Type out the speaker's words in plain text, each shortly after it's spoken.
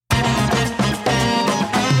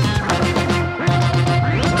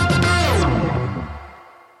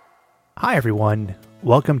Hi everyone,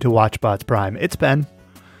 welcome to WatchBots Prime. It's Ben.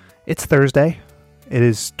 It's Thursday. It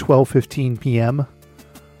is 12:15 p.m.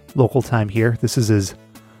 local time here. This is as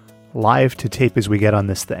live to tape as we get on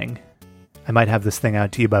this thing. I might have this thing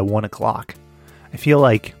out to you by 1 o'clock. I feel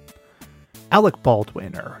like Alec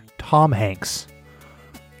Baldwin or Tom Hanks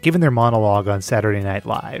giving their monologue on Saturday Night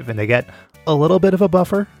Live, and they get a little bit of a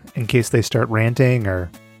buffer in case they start ranting or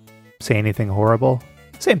say anything horrible.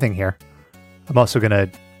 Same thing here. I'm also going to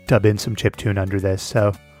dub in some chiptune under this,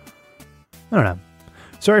 so I don't know.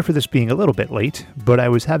 Sorry for this being a little bit late, but I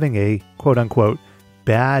was having a quote-unquote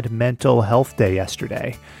bad mental health day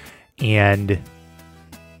yesterday, and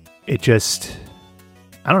it just,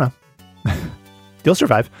 I don't know. You'll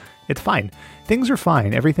survive. It's fine. Things are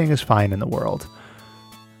fine. Everything is fine in the world.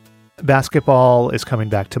 Basketball is coming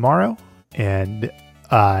back tomorrow, and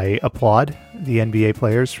I applaud the NBA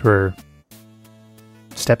players for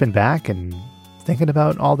stepping back and thinking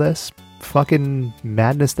about all this fucking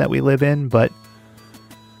madness that we live in, but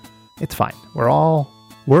it's fine.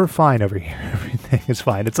 We're fine over here. Everything is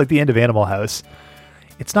fine. It's like the end of Animal House.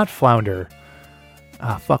 It's not Flounder.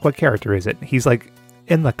 What character is it? He's like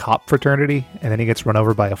in the cop fraternity, and then he gets run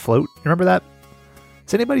over by a float. Remember that?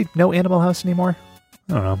 Does anybody know Animal House anymore?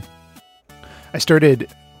 I don't know. I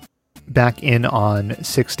started back in on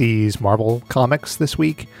 60s Marvel comics this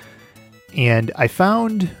week, and I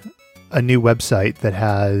found a new website that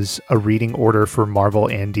has a reading order for Marvel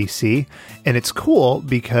and DC, and it's cool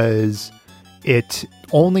because it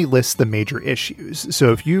only lists the major issues.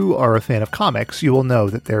 So if you are a fan of comics, you will know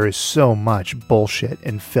that there is so much bullshit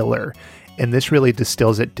and filler, and this really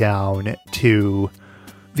distills it down to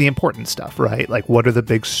the important stuff, right? Like, what are the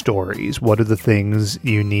big stories? What are the things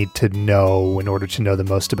you need to know in order to know the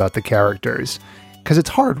most about the characters? Because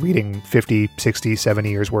it's hard reading 50, 60,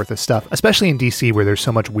 70 years worth of stuff, especially in DC where there's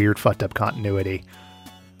so much weird, fucked up continuity.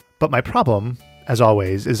 But my problem, as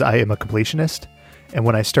always, is I am a completionist. And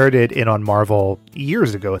when I started in on Marvel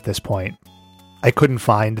years ago at this point, I couldn't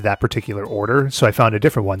find that particular order. So I found a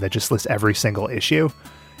different one that just lists every single issue.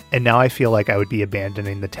 And now I feel like I would be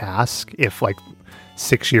abandoning the task if, like,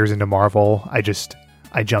 6 years into Marvel, I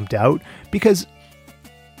jumped out. Because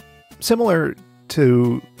similar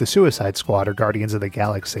to the Suicide Squad or Guardians of the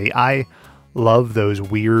Galaxy, I love those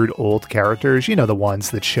weird old characters, you know, the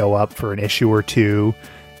ones that show up for an issue or two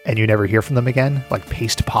and you never hear from them again, like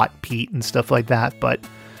Paste Pot Pete and stuff like that, but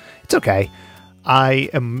it's okay. I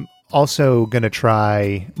am also going to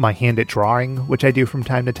try my hand at drawing, which I do from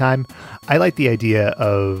time to time. I like the idea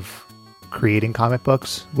of creating comic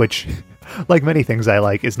books, which, like many things I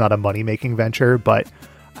like, is not a money-making venture, but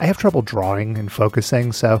I have trouble drawing and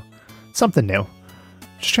focusing, so something new.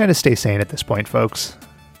 Just trying to stay sane at this point, folks.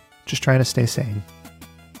 Just trying to stay sane.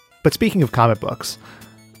 But speaking of comic books,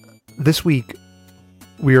 this week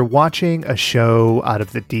we are watching a show out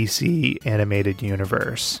of the DC animated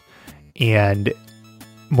universe, and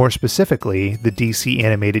more specifically, the DC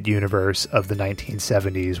animated universe of the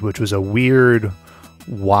 1970s, which was a weird,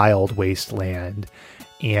 wild wasteland.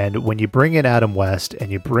 And when you bring in Adam West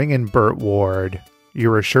and you bring in Burt Ward,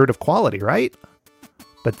 you're assured of quality, right?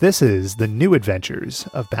 But this is the New Adventures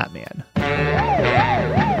of Batman.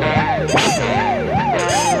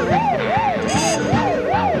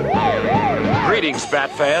 Greetings,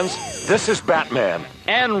 Bat fans. This is Batman.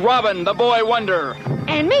 And Robin, the Boy Wonder.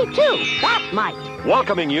 And me too, Batmite.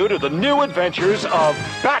 Welcoming you to the new adventures of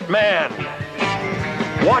Batman.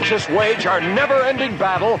 Watch us wage our never-ending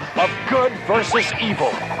battle of good versus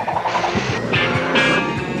evil.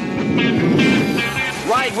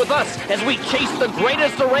 Ride with us as we chase the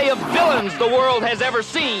greatest array of villains the world has ever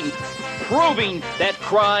seen, proving that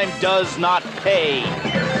crime does not pay.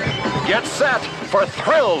 Get set for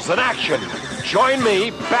thrills and action. Join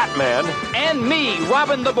me, Batman. And me,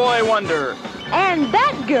 Robin the Boy Wonder. And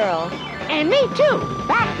Batgirl. And me too,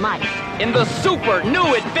 Batmite. In the super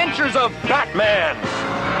new adventures of Batman.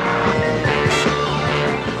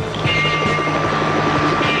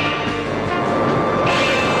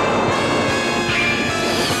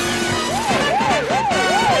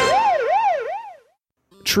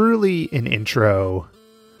 Truly an intro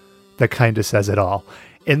that kind of says it all.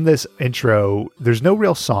 In this intro, there's no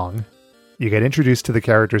real song. You get introduced to the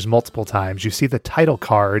characters multiple times. You see the title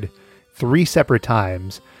card 3 separate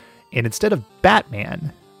times. And instead of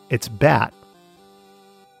Batman, it's Bat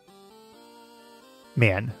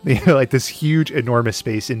Man. Like this huge, enormous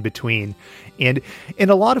space in between. And in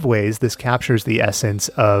a lot of ways, this captures the essence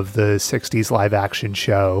of the 60s live action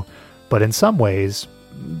show. But in some ways,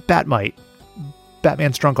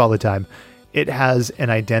 Batman's drunk all the time. It has an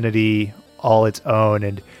identity all its own,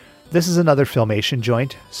 and this is another Filmation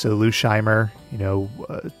joint. So Lou Scheimer,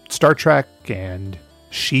 Star Trek and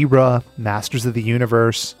She-Ra, Masters of the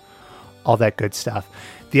Universe, all that good stuff.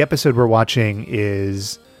 The episode we're watching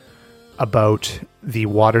is about the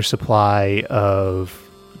water supply of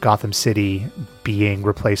Gotham City being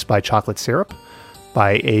replaced by chocolate syrup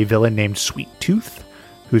by a villain named Sweet Tooth,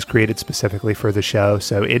 who's created specifically for the show.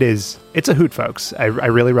 So it's a hoot, folks. I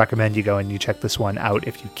really recommend you go and you check this one out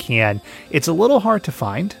if you can. It's a little hard to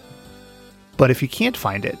find, but if you can't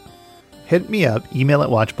find it, hit me up,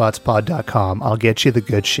 email@watchbotspod.com. I'll get you the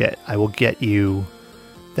good shit. I will get you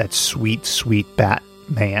that sweet, sweet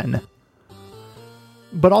Batman.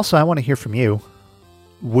 But also, I want to hear from you.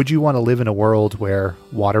 Would you want to live in a world where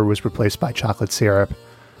water was replaced by chocolate syrup?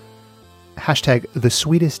 Hashtag the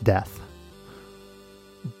sweetest death.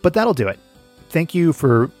 But that'll do it. Thank you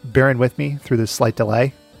for bearing with me through this slight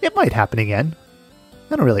delay. It might happen again.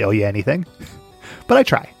 I don't really owe you anything, but I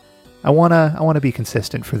try. I wanna be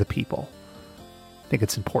consistent for the people. I think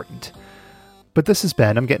it's important. But this has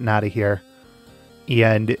been, I'm getting out of here.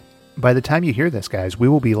 And by the time you hear this, guys, we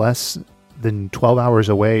will be less than 12 hours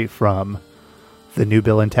away from the new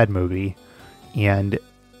Bill and Ted movie. And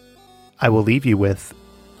I will leave you with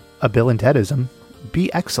a Bill and Tedism.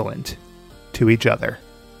 Be excellent to each other.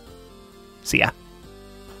 See ya.